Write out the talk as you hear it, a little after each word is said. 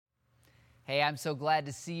Hey, I'm so glad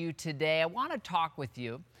to see you today. I want to talk with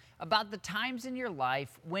you about the times in your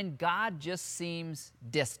life when God just seems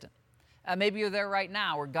distant. Maybe you're there right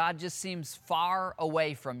now where God just seems far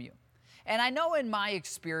away from you. And I know in my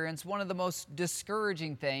experience, one of the most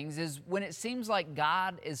discouraging things is when it seems like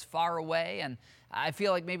God is far away and I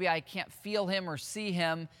feel like maybe I can't feel Him or see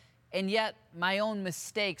Him, and yet my own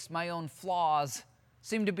mistakes, my own flaws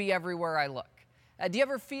seem to be everywhere I look. Do you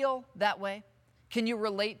ever feel that way? Can you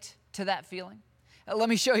relate to that feeling? Let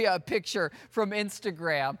me show you a picture from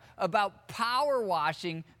Instagram about power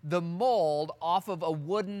washing the mold off of a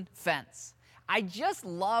wooden fence. I just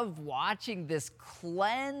love watching this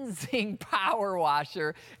cleansing power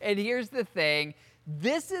washer. And here's the thing,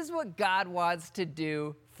 this is what God wants to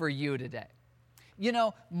do for you today. You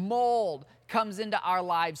know, mold comes into our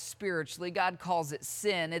lives spiritually. God calls it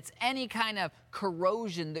sin. It's any kind of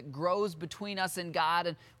corrosion that grows between us and God,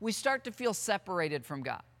 and we start to feel separated from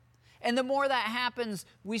God. And the more that happens,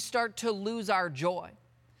 we start to lose our joy.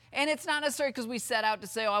 And it's not necessarily because we set out to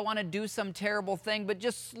say, oh, I want to do some terrible thing, but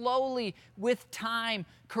just slowly with time,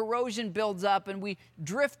 corrosion builds up and we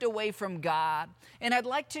drift away from God. And I'd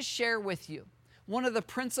like to share with you one of the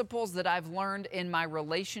principles that I've learned in my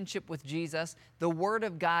relationship with Jesus. The Word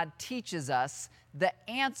of God teaches us the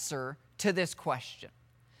answer to this question.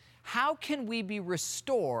 How can we be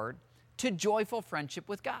restored to joyful friendship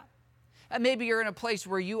with God? And maybe you're in a place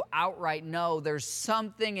where you outright know there's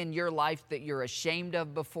something in your life that you're ashamed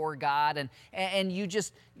of before God, and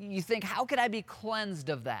you think, how could I be cleansed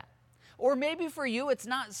of that? Or maybe for you, it's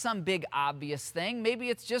not some big obvious thing. Maybe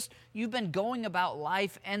it's just you've been going about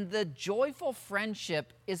life and the joyful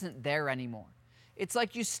friendship isn't there anymore. It's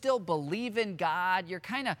like you still believe in God. You're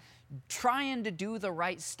kind of trying to do the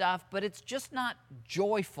right stuff, but it's just not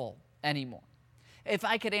joyful anymore. If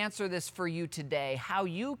I could answer this for you today, how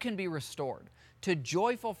you can be restored to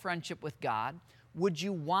joyful friendship with God, would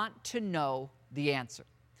you want to know the answer?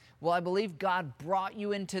 Well, I believe God brought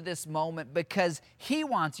you into this moment because He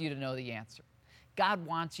wants you to know the answer. God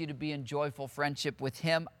wants you to be in joyful friendship with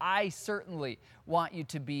Him. I certainly want you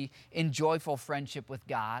to be in joyful friendship with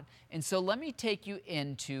God. And so let me take you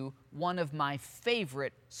into one of my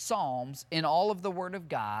favorite Psalms in all of the Word of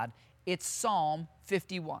God. It's Psalm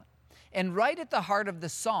 51. And right at the heart of the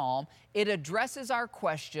Psalm, it addresses our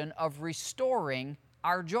question of restoring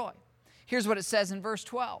our joy. Here's what it says in verse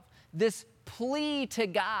 12. This plea to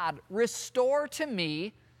God, restore to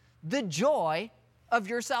me the joy of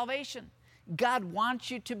your salvation. God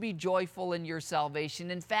wants you to be joyful in your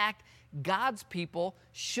salvation. In fact, God's people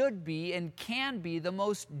should be and can be the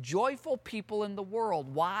most joyful people in the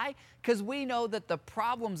world. Why? Because we know that the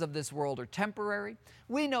problems of this world are temporary.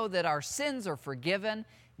 We know that our sins are forgiven.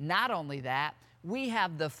 Not only that, we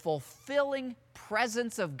have the fulfilling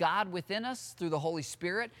presence of God within us through the Holy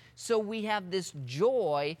Spirit. So we have this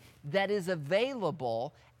joy that is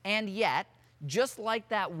available, and yet, just like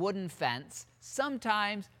that wooden fence,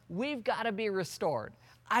 sometimes we've got to be restored.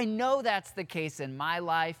 I know that's the case in my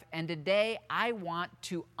life, and today I want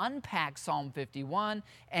to unpack Psalm 51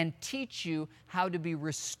 and teach you how to be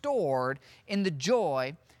restored in the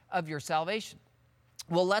joy of your salvation.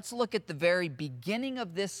 Well, let's look at the very beginning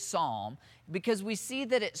of this psalm because we see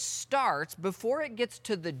that it starts, before it gets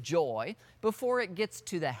to the joy, before it gets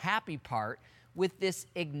to the happy part, with this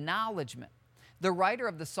acknowledgement. The writer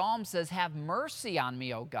of the psalm says, have mercy on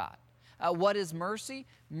me, O God. What is mercy?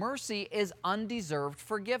 Mercy is undeserved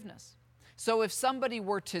forgiveness. So if somebody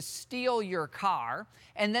were to steal your car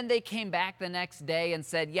and then they came back the next day and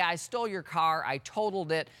said, yeah, I stole your car, I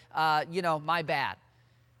totaled it, my bad.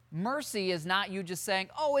 Mercy is not you just saying,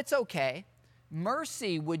 oh, it's okay.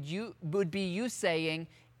 Mercy would be you saying,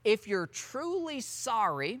 if you're truly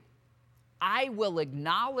sorry, I will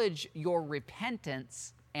acknowledge your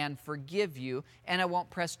repentance and forgive you, and I won't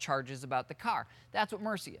press charges about the car. That's what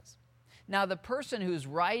mercy is. Now, the person who's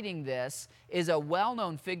writing this is a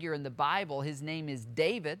well-known figure in the Bible. His name is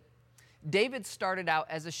David. David started out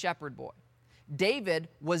as a shepherd boy. David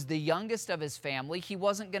was the youngest of his family. He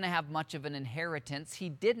wasn't going to have much of an inheritance. He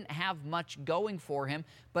didn't have much going for him,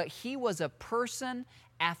 but he was a person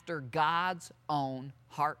after God's own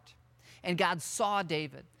heart. And God saw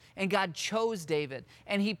David, and God chose David,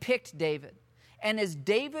 and He picked David. And as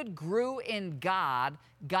David grew in God,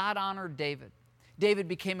 God honored David. David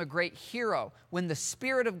became a great hero when the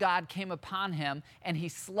Spirit of God came upon him and he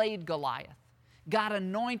slayed Goliath. God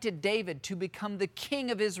anointed David to become the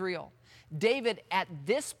king of Israel. David, at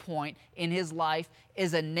this point in his life,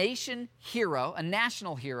 is a nation hero, a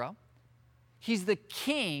national hero. He's the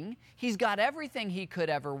king. He's got everything he could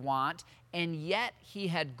ever want, and yet he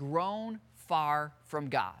had grown far from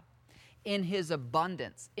God. in his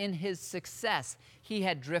abundance, in his success, he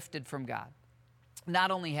had drifted from God.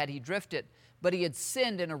 Not only had he drifted, but he had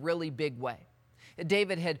sinned in a really big way.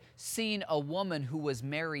 David had seen a woman who was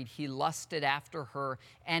married. He lusted after her,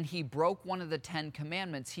 and he broke one of the 10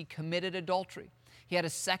 commandments. He committed adultery. He had a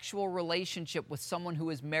sexual relationship with someone who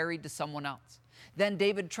was married to someone else. Then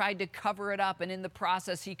David tried to cover it up, and in the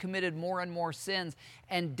process, he committed more and more sins.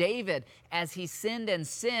 And David, as he sinned and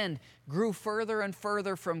sinned, grew further and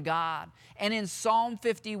further from God. And in Psalm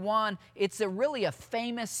 51, it's really a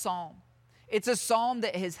famous psalm. It's a psalm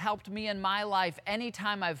that has helped me in my life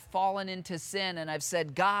anytime I've fallen into sin and I've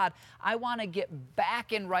said, God, I want to get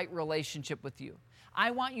back in right relationship with you.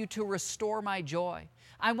 I want you to restore my joy.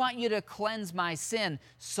 I want you to cleanse my sin.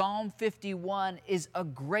 Psalm 51 is a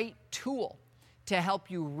great tool to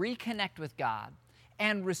help you reconnect with God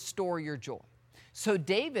and restore your joy. So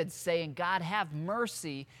David's saying, God, have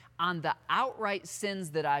mercy on the outright sins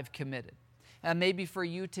that I've committed. Maybe for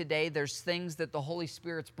you today, there's things that the Holy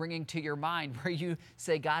Spirit's bringing to your mind where you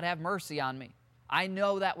say, God, have mercy on me. I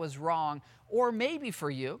know that was wrong. Or maybe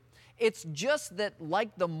for you, it's just that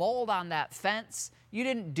like the mold on that fence, you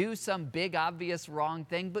didn't do some big, obvious wrong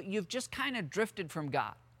thing, but you've just kind of drifted from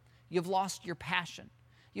God. You've lost your passion.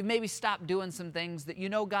 You've maybe stopped doing some things that you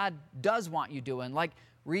know God does want you doing, like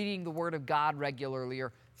reading the Word of God regularly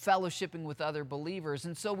or fellowshipping with other believers.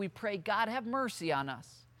 And so we pray, God, have mercy on us.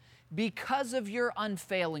 Because of your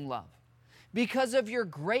unfailing love, because of your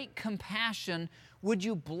great compassion, would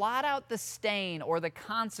you blot out the stain or the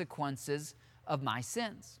consequences of my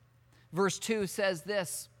sins? Verse 2 says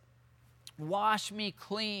this, wash me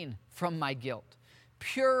clean from my guilt,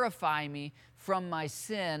 purify me from my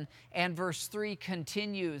sin. And verse 3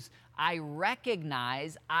 continues, I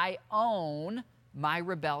recognize, I own my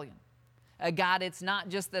rebellion. God, it's not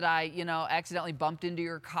just that I, accidentally bumped into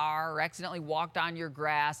your car or accidentally walked on your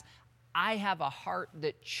grass. I have a heart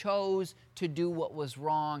that chose to do what was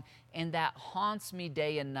wrong, and that haunts me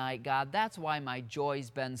day and night, God. That's why my joy's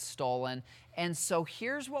been stolen. And so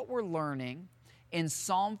here's what we're learning in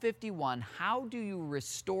Psalm 51. How do you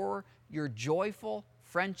restore your joyful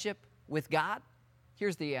friendship with God?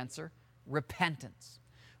 Here's the answer: repentance.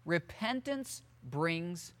 Repentance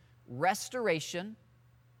brings restoration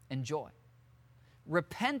and joy.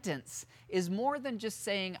 Repentance is more than just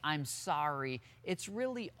saying, I'm sorry. It's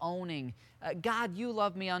really owning, God, you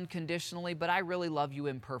love me unconditionally, but I really love you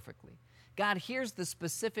imperfectly. God, here's the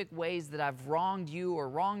specific ways that I've wronged you or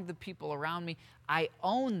wronged the people around me. I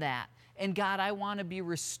own that. And God, I want to be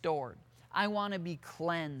restored. I want to be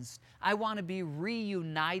cleansed. I want to be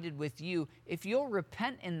reunited with you. If you'll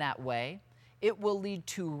repent in that way, it will lead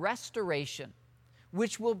to restoration,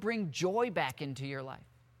 which will bring joy back into your life.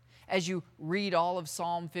 As you read all of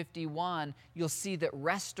Psalm 51, you'll see that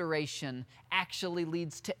restoration actually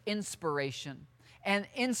leads to inspiration. And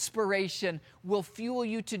inspiration will fuel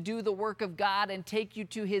you to do the work of God and take you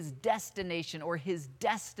to His destination or His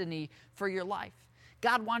destiny for your life.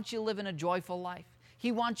 God wants you living a joyful life.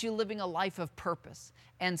 He wants you living a life of purpose.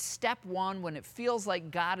 And step one, when it feels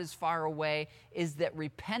like God is far away, is that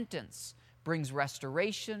repentance brings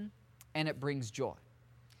restoration and it brings joy.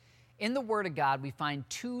 In the Word of God, we find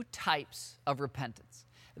two types of repentance.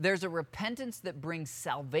 There's a repentance that brings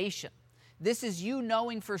salvation. This is you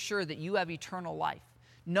knowing for sure that you have eternal life,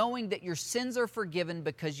 knowing that your sins are forgiven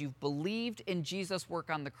because you've believed in Jesus' work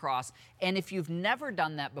on the cross. And if you've never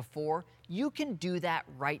done that before, you can do that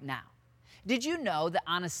right now. Did you know that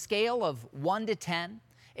on a scale of 1 to 10,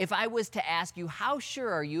 if I was to ask you, how sure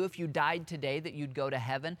are you if you died today that you'd go to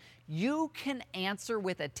heaven? You can answer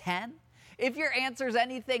with a 10. If your answer is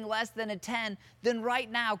anything less than a 10, then right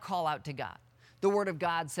now call out to God. The Word of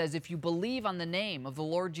God says if you believe on the name of the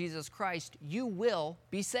Lord Jesus Christ, you will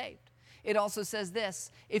be saved. It also says this,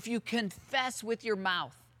 if you confess with your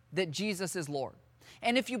mouth that Jesus is Lord,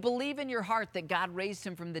 and if you believe in your heart that God raised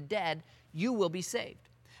Him from the dead, you will be saved.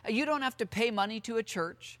 You don't have to pay money to a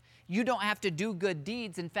church. You don't have to do good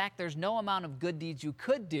deeds. In fact, there's no amount of good deeds you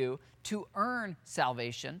could do to earn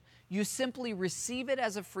salvation. You simply receive it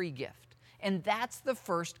as a free gift. And that's the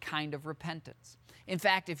first kind of repentance. In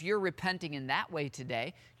fact, if you're repenting in that way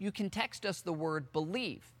today, you can text us the word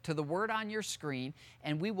believe to the word on your screen,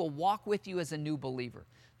 and we will walk with you as a new believer.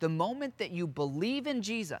 The moment that you believe in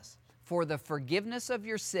Jesus for the forgiveness of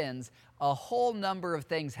your sins, a whole number of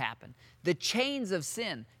things happen. The chains of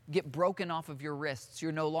sin get broken off of your wrists.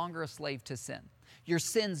 You're no longer a slave to sin. Your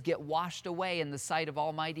sins get washed away in the sight of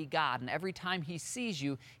Almighty God, and every time He sees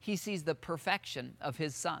you, He sees the perfection of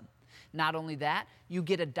His Son. Not only that, you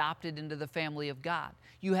get adopted into the family of God.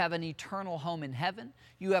 You have an eternal home in heaven.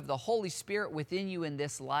 You have the Holy Spirit within you in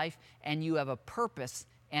this life, and you have a purpose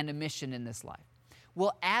and a mission in this life.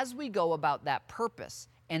 Well, as we go about that purpose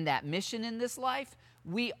and that mission in this life,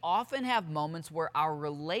 we often have moments where our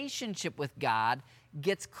relationship with God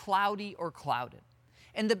gets cloudy or clouded.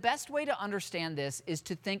 And the best way to understand this is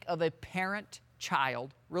to think of a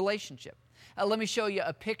parent-child relationship. Let me show you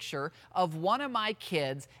a picture of one of my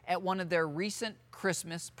kids at one of their recent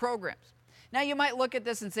Christmas programs. Now, you might look at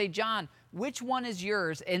this and say, John, which one is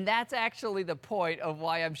yours? And that's actually the point of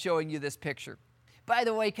why I'm showing you this picture. By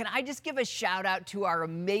the way, can I just give a shout out to our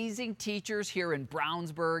amazing teachers here in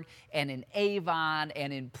Brownsburg and in Avon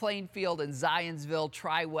and in Plainfield and Zionsville,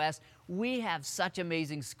 Tri-West. We have such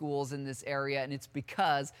amazing schools in this area, and it's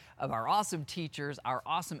because of our awesome teachers, our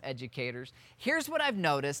awesome educators. Here's what I've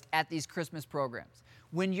noticed at these Christmas programs.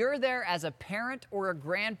 When you're there as a parent or a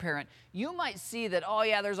grandparent, you might see that, oh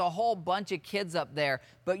yeah, there's a whole bunch of kids up there,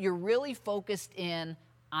 but you're really focused in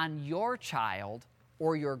on your child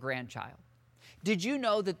or your grandchild. Did you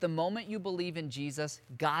know that the moment you believe in Jesus,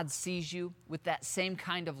 God sees you with that same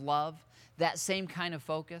kind of love, that same kind of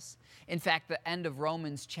focus? In fact, the end of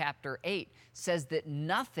Romans chapter 8 says that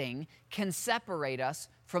nothing can separate us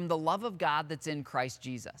from the love of God that's in Christ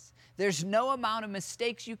Jesus. There's no amount of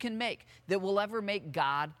mistakes you can make that will ever make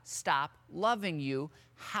God stop loving you.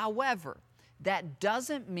 However, that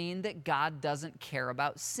doesn't mean that God doesn't care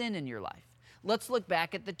about sin in your life. Let's look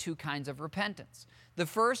back at the two kinds of repentance. The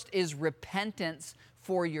first is repentance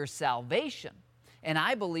for your salvation. And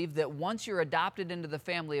I believe that once you're adopted into the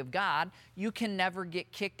family of God, you can never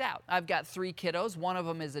get kicked out. I've got 3 kiddos. One of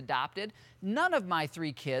them is adopted. None of my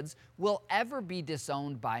 3 kids will ever be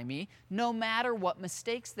disowned by me, no matter what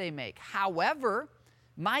mistakes they make. However,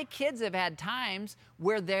 my kids have had times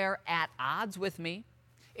where they're at odds with me.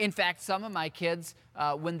 In fact, some of my kids,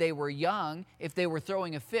 when they were young, if they were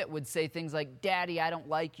throwing a fit, would say things like, Daddy, I don't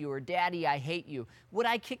like you, or Daddy, I hate you. Would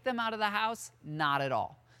I kick them out of the house? Not at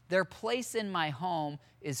all. Their place in my home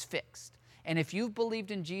is fixed. And if you've believed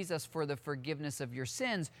in Jesus for the forgiveness of your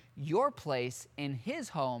sins, your place in His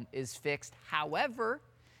home is fixed. However,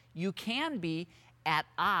 you can be at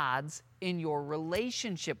odds in your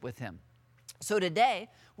relationship with Him. So today,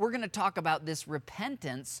 we're going to talk about this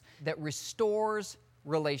repentance that restores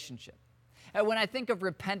relationship. And when I think of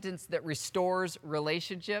repentance that restores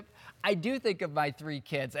relationship, I do think of my 3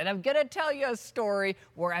 kids. And I'm going to tell you a story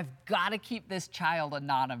where I've got to keep this child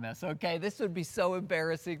anonymous, okay? This would be so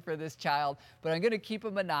embarrassing for this child, but I'm going to keep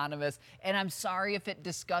him anonymous. And I'm sorry if it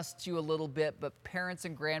disgusts you a little bit, but parents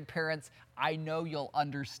and grandparents, I know you'll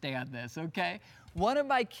understand this, okay? One of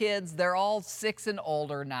my kids, they're all 6 and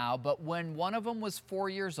older now, but when one of them was 4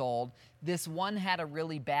 years old, this one had a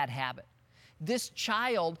really bad habit. This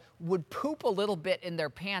child would poop a little bit in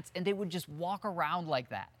their pants and they would just walk around like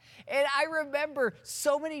that. And I remember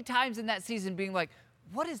so many times in that season being like,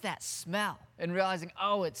 what is that smell? And realizing,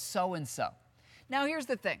 oh, it's so-and-so. Now, here's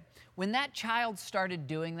the thing. When that child started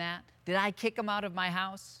doing that, did I kick them out of my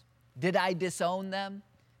house? Did I disown them?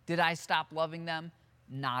 Did I stop loving them?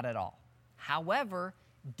 Not at all. However,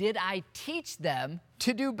 did I teach them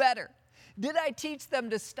to do better? Did I teach them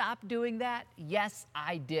to stop doing that? Yes,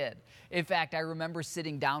 I did. In fact, I remember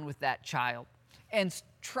sitting down with that child and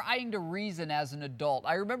trying to reason as an adult.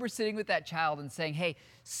 I remember sitting with that child and saying, hey,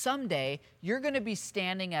 someday you're going to be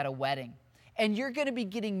standing at a wedding and you're going to be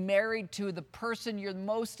getting married to the person you're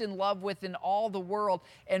most in love with in all the world.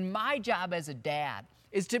 And my job as a dad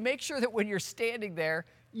is to make sure that when you're standing there,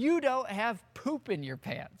 you don't have poop in your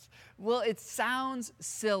pants. Well, it sounds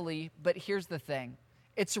silly, but here's the thing.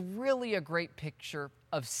 It's really a great picture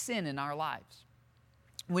of sin in our lives.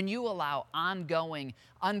 When you allow ongoing,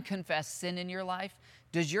 unconfessed sin in your life,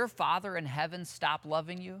 does your Father in heaven stop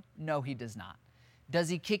loving you? No, He does not. Does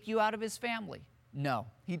He kick you out of His family? No,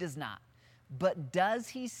 He does not. But does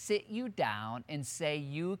He sit you down and say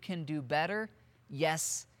you can do better?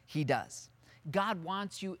 Yes, He does. God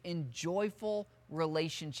wants you in joyful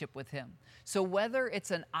relationship with Him. So whether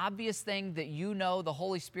it's an obvious thing that you know the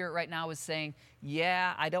Holy Spirit right now is saying,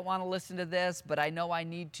 yeah, I don't want to listen to this, but I know I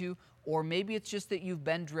need to, or maybe it's just that you've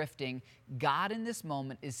been drifting, God in this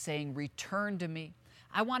moment is saying, return to me.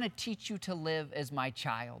 I want to teach you to live as my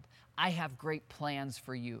child. I have great plans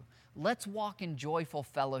for you. Let's walk in joyful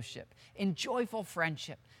fellowship, in joyful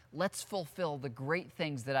friendship. Let's fulfill the great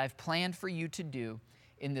things that I've planned for you to do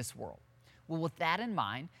in this world. Well, with that in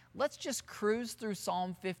mind, let's just cruise through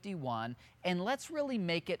Psalm 51 and let's really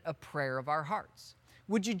make it a prayer of our hearts.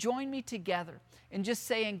 Would you join me together in just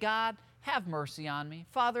saying, God, have mercy on me.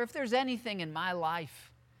 Father, if there's anything in my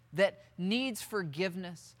life that needs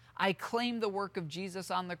forgiveness, I claim the work of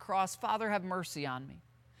Jesus on the cross. Father, have mercy on me.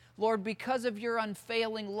 Lord, because of your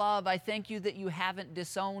unfailing love, I thank you that you haven't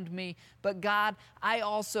disowned me. But God, I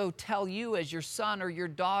also tell you as your son or your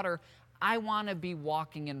daughter, I want to be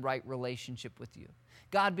walking in right relationship with you.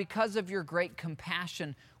 God, because of your great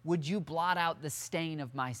compassion, would you blot out the stain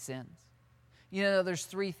of my sins? You know, there's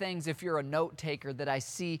three things, if you're a note taker, that I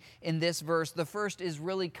see in this verse. The first is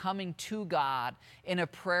really coming to God in a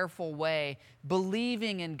prayerful way,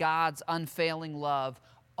 believing in God's unfailing love,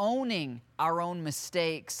 owning our own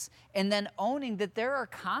mistakes, and then owning that there are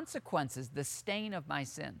consequences, the stain of my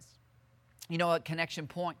sins. You know, at Connection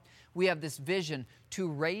Point, we have this vision to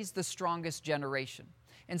raise the strongest generation.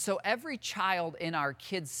 And so every child in our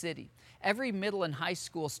kids' city, every middle and high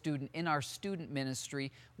school student in our student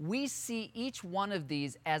ministry, we see each one of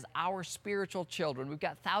these as our spiritual children. We've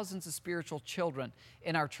got thousands of spiritual children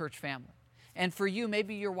in our church family. And for you,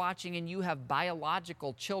 maybe you're watching and you have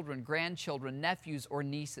biological children, grandchildren, nephews, or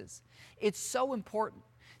nieces. It's so important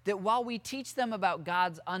that while we teach them about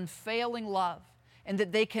God's unfailing love and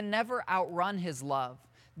that they can never outrun His love,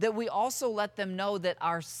 that we also let them know that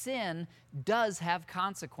our sin does have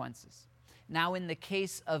consequences. Now, in the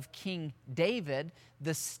case of King David,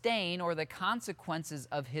 the stain or the consequences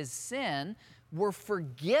of his sin were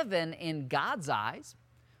forgiven in God's eyes.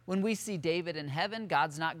 When we see David in heaven,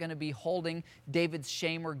 God's not going to be holding David's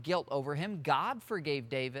shame or guilt over him. God forgave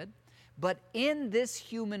David. But in this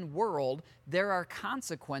human world, there are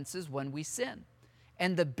consequences when we sin.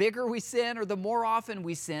 And the bigger we sin or the more often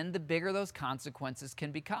we sin, the bigger those consequences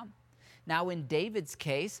can become. Now, in David's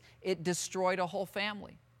case, it destroyed a whole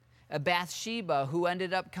family. Bathsheba, who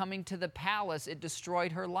ended up coming to the palace, it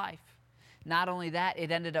destroyed her life. Not only that, it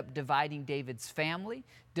ended up dividing David's family,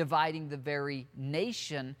 dividing the very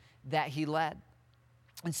nation that he led.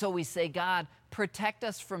 And so we say, God, protect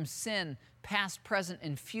us from sin, past, present,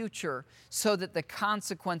 and future, so that the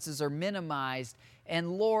consequences are minimized.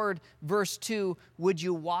 And Lord, verse 2, would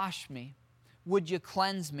you wash me? Would you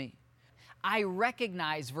cleanse me? I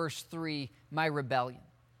recognize, verse 3, my rebellion.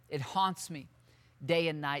 It haunts me day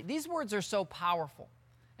and night. These words are so powerful.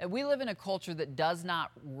 And we live in a culture that does not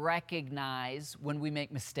recognize when we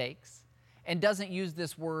make mistakes and doesn't use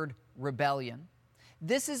this word rebellion.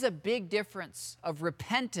 This is a big difference of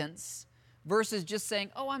repentance versus just saying,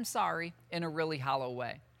 oh, I'm sorry, in a really hollow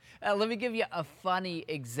way. Let me give you a funny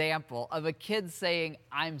example of a kid saying,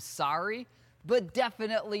 I'm sorry, but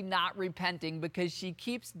definitely not repenting because she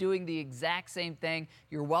keeps doing the exact same thing.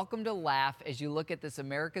 You're welcome to laugh as you look at this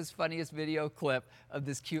America's Funniest Video clip of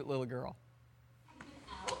this cute little girl.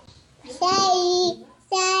 Say.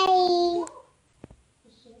 Oh.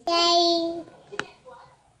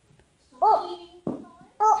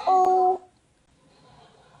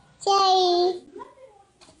 Say.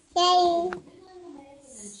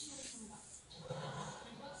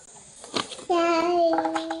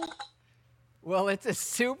 Well, it's a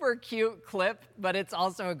super cute clip, but it's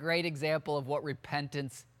also a great example of what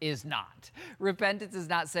repentance is not. Repentance is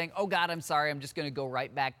not saying, oh God, I'm sorry, I'm just going to go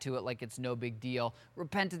right back to it like it's no big deal.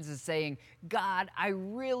 Repentance is saying, God, I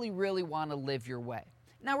really, really want to live your way.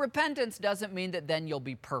 Now, repentance doesn't mean that then you'll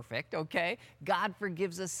be perfect, okay? God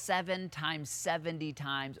forgives us 7 times, 70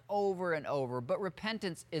 times, over and over. But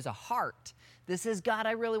repentance is a heart. This is, God,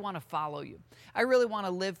 I really want to follow you. I really want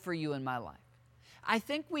to live for you in my life. I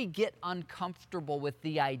think we get uncomfortable with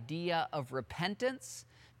the idea of repentance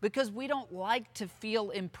because we don't like to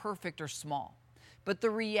feel imperfect or small. But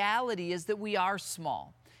the reality is that we are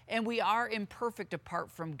small and we are imperfect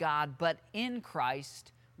apart from God, but in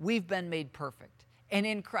Christ, we've been made perfect. And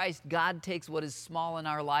in Christ, God takes what is small in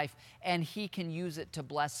our life and He can use it to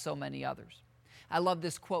bless so many others. I love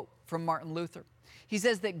this quote from Martin Luther. He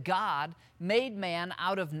says that God made man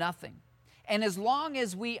out of nothing. And as long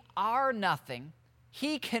as we are nothing,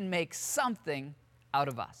 He can make something out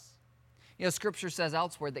of us. You know, Scripture says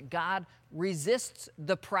elsewhere that God resists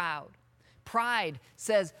the proud. Pride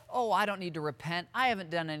says, oh, I don't need to repent. I haven't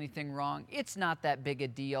done anything wrong. It's not that big a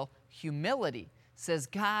deal. Humility says,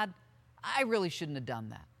 God, I really shouldn't have done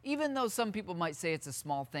that. Even though some people might say it's a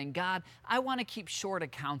small thing, God, I want to keep short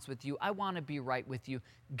accounts with you. I want to be right with you.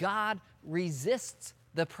 God resists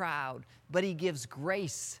the proud, but He gives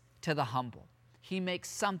grace to the humble. He makes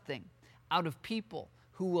something out of people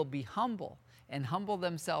who will be humble and humble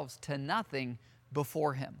themselves to nothing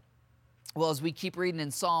before Him. Well, as we keep reading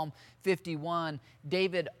in Psalm 51,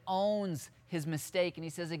 David owns his mistake and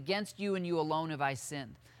he says, against you and you alone have I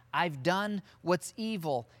sinned. I've done what's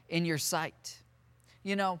evil in your sight.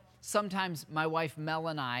 You know, sometimes my wife Mel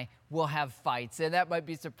and I, will have fights. And that might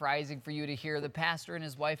be surprising for you to hear. The pastor and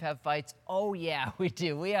his wife have fights. Oh, yeah, we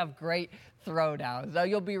do. We have great throwdowns. Now,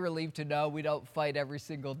 you'll be relieved to know we don't fight every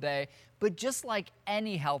single day. But just like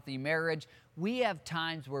any healthy marriage, we have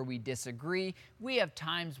times where we disagree. We have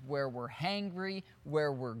times where we're hangry,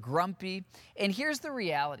 where we're grumpy. And here's the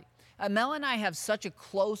reality. Mel and I have such a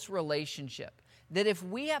close relationship that if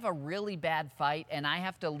we have a really bad fight and I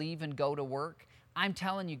have to leave and go to work, I'm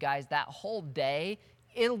telling you guys, that whole day,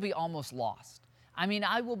 it'll be almost lost. I mean,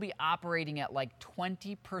 I will be operating at like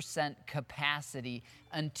 20% capacity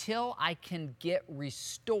until I can get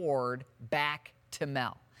restored back to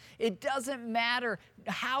Mel. It doesn't matter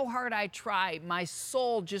how hard I try. My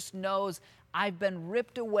soul just knows I've been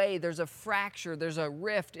ripped away. There's a fracture. There's a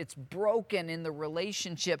rift. It's broken in the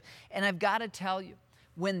relationship. And I've got to tell you,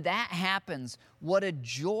 when that happens, what a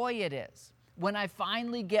joy it is. When I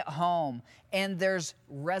finally get home and there's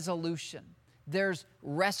resolution, there's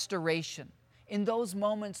restoration. In those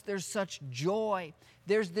moments, there's such joy.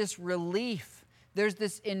 There's this relief. There's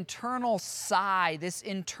this internal sigh, this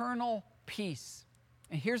internal peace.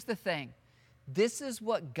 And here's the thing. This is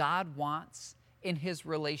what God wants in His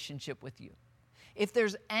relationship with you. If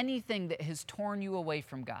there's anything that has torn you away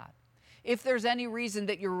from God, if there's any reason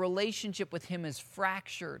that your relationship with Him is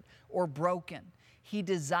fractured or broken, He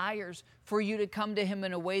desires for you to come to Him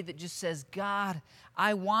in a way that just says, God,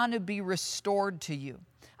 I want to be restored to you.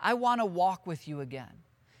 I want to walk with you again.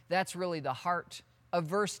 That's really the heart of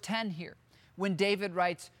verse 10 here. When David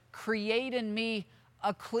writes, create in me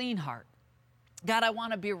a clean heart. God, I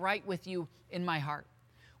want to be right with you in my heart.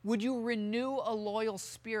 Would you renew a loyal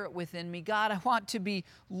spirit within me? God, I want to be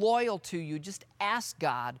loyal to you. Just ask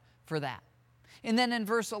God for that. And then in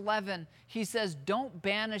verse 11, he says, don't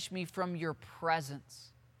banish me from your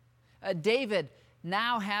presence. David,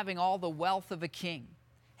 now having all the wealth of a king,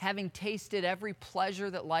 having tasted every pleasure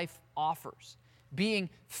that life offers, being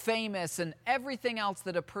famous and everything else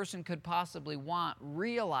that a person could possibly want,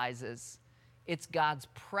 realizes it's God's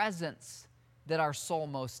presence that our soul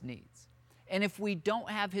most needs. And if we don't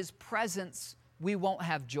have His presence, we won't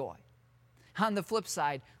have joy. On the flip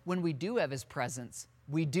side, when we do have His presence,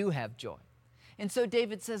 we do have joy. And so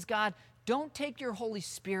David says, God, don't take your Holy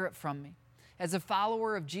Spirit from me. As a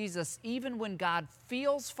follower of Jesus, even when God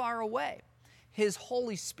feels far away, His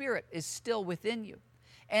Holy Spirit is still within you.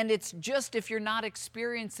 And it's just if you're not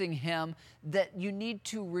experiencing Him that you need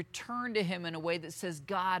to return to Him in a way that says,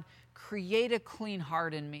 God, create a clean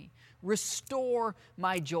heart in me. Restore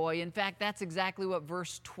my joy. In fact, that's exactly what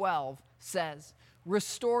verse 12 says.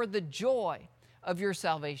 Restore the joy of your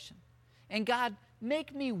salvation. And God,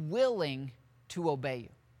 make me willing to obey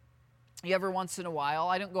you. Every once in a while,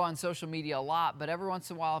 I don't go on social media a lot, but every once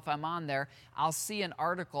in a while if I'm on there, I'll see an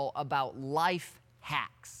article about life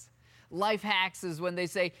hacks. Life hacks is when they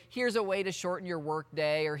say, here's a way to shorten your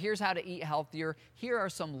workday, or here's how to eat healthier. Here are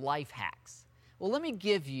some life hacks. Well, let me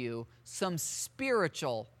give you some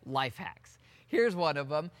spiritual life hacks. Here's one of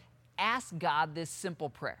them. Ask God this simple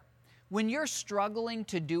prayer. When you're struggling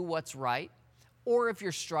to do what's right, or if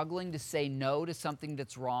you're struggling to say no to something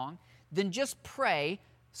that's wrong, then just pray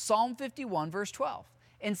Psalm 51, verse 12,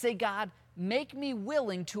 and say, God, make me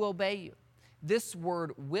willing to obey you. This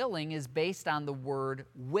word willing is based on the word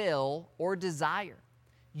will or desire.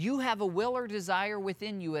 You have a will or desire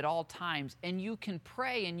within you at all times, and you can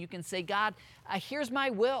pray and you can say, God, here's my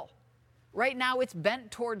will. Right now it's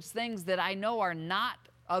bent towards things that I know are not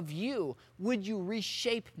of you. Would you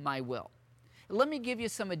reshape my will? Let me give you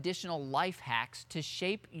some additional life hacks to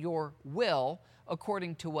shape your will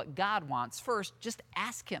according to what God wants. First, just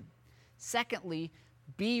ask Him. Secondly,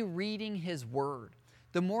 be reading His Word.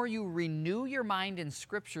 The more you renew your mind in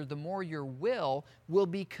Scripture, the more your will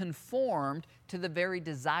be conformed to the very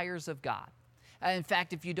desires of God. In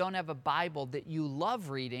fact, if you don't have a Bible that you love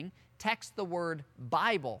reading, text the word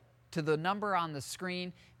Bible to the number on the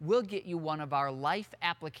screen. We'll get you one of our Life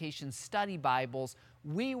Application Study Bibles.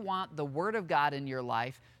 We want the Word of God in your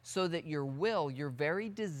life so that your will, your very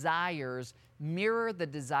desires, mirror the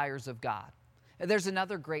desires of God. There's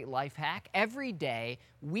another great life hack. Every day,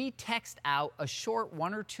 we text out a short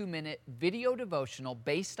 1 or 2 minute video devotional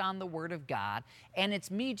based on the Word of God, and it's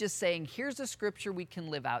me just saying, here's a scripture we can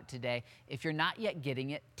live out today. If you're not yet getting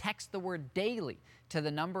it, text the word daily to the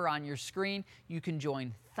number on your screen. You can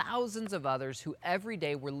join thousands of others who every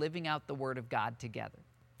day we're living out the Word of God together.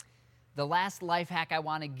 The last life hack I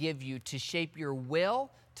want to give you to shape your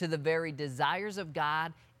will to the very desires of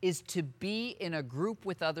God is to be in a group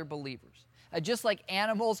with other believers. Just like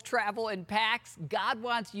animals travel in packs, God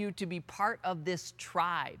wants you to be part of this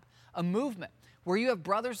tribe, a movement where you have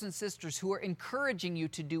brothers and sisters who are encouraging you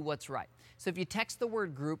to do what's right. So if you text the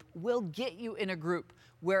word group, we'll get you in a group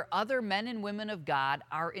where other men and women of God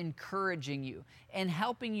are encouraging you and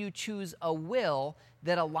helping you choose a will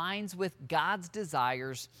that aligns with God's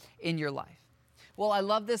desires in your life. Well, I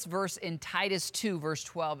love this verse in Titus 2, verse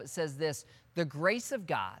 12. It says this, the grace of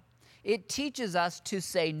God, it teaches us to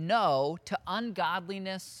say no to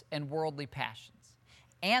ungodliness and worldly passions.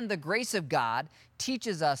 And the grace of God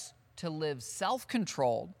teaches us to live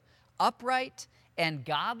self-controlled, upright, and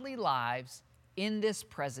godly lives in this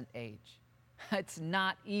present age. It's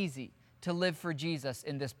not easy to live for Jesus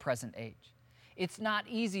in this present age. It's not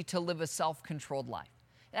easy to live a self-controlled life.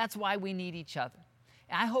 That's why we need each other.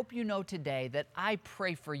 And I hope you know today that I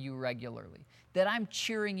pray for you regularly, that I'm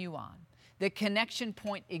cheering you on, that Connection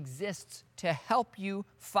Point exists to help you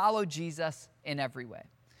follow Jesus in every way.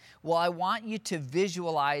 Well, I want you to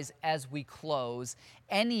visualize as we close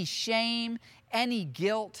any shame, any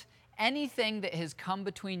guilt, anything that has come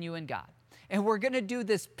between you and God. And we're going to do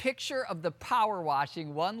this picture of the power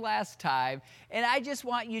washing one last time. And I just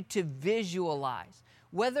want you to visualize,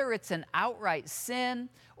 whether it's an outright sin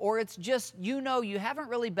or it's just, you haven't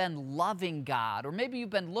really been loving God, or maybe you've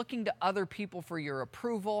been looking to other people for your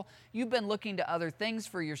approval. You've been looking to other things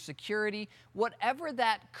for your security. Whatever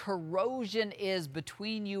that corrosion is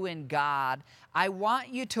between you and God, I want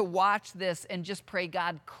you to watch this and just pray,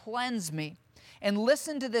 God, cleanse me. And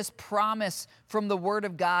listen to this promise from the Word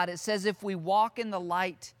of God. It says, if we walk in the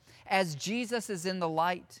light as Jesus is in the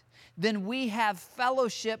light, then we have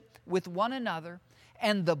fellowship with one another,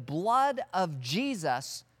 and the blood of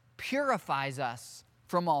Jesus purifies us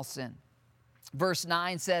from all sin. Verse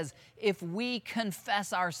 9 says, if we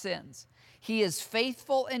confess our sins, He is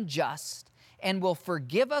faithful and just and will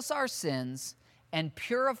forgive us our sins and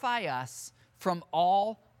purify us from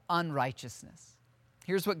all unrighteousness.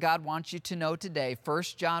 Here's what God wants you to know today. 1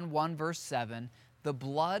 John 1, verse 7, the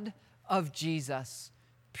blood of Jesus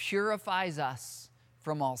purifies us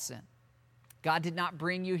from all sin. God did not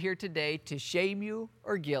bring you here today to shame you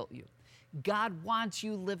or guilt you. God wants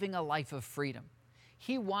you living a life of freedom.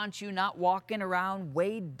 He wants you not walking around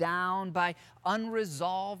weighed down by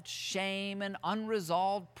unresolved shame and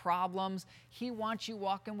unresolved problems. He wants you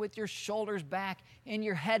walking with your shoulders back and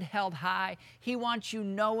your head held high. He wants you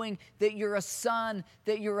knowing that you're a son,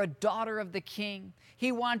 that you're a daughter of the King.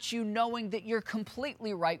 He wants you knowing that you're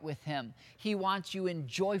completely right with Him. He wants you in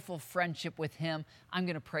joyful friendship with Him. I'm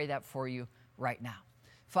going to pray that for you right now.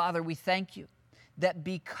 Father, we thank you that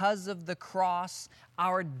because of the cross,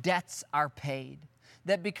 our debts are paid.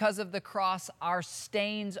 That because of the cross, our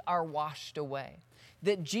stains are washed away.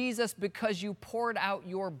 That Jesus, because you poured out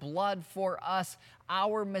your blood for us,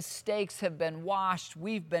 our mistakes have been washed.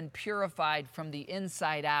 We've been purified from the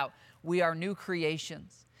inside out. We are new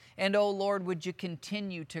creations. And oh Lord, would you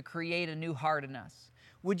continue to create a new heart in us?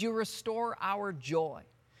 Would you restore our joy?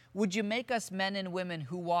 Would you make us men and women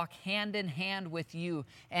who walk hand in hand with you,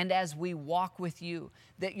 and as we walk with you,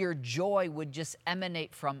 that your joy would just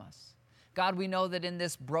emanate from us? God, we know that in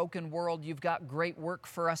this broken world, you've got great work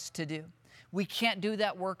for us to do. We can't do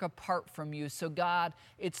that work apart from you. So God,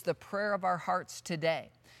 it's the prayer of our hearts today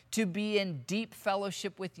to be in deep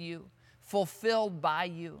fellowship with you, fulfilled by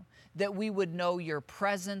you, that we would know your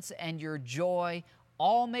presence and your joy,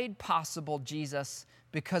 all made possible, Jesus,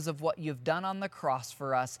 because of what you've done on the cross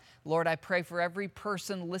for us. Lord, I pray for every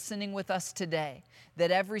person listening with us today, that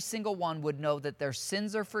every single one would know that their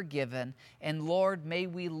sins are forgiven. And Lord, may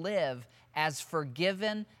we live as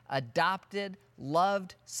forgiven, adopted,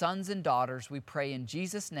 loved sons and daughters. We pray in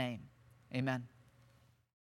Jesus' name. Amen.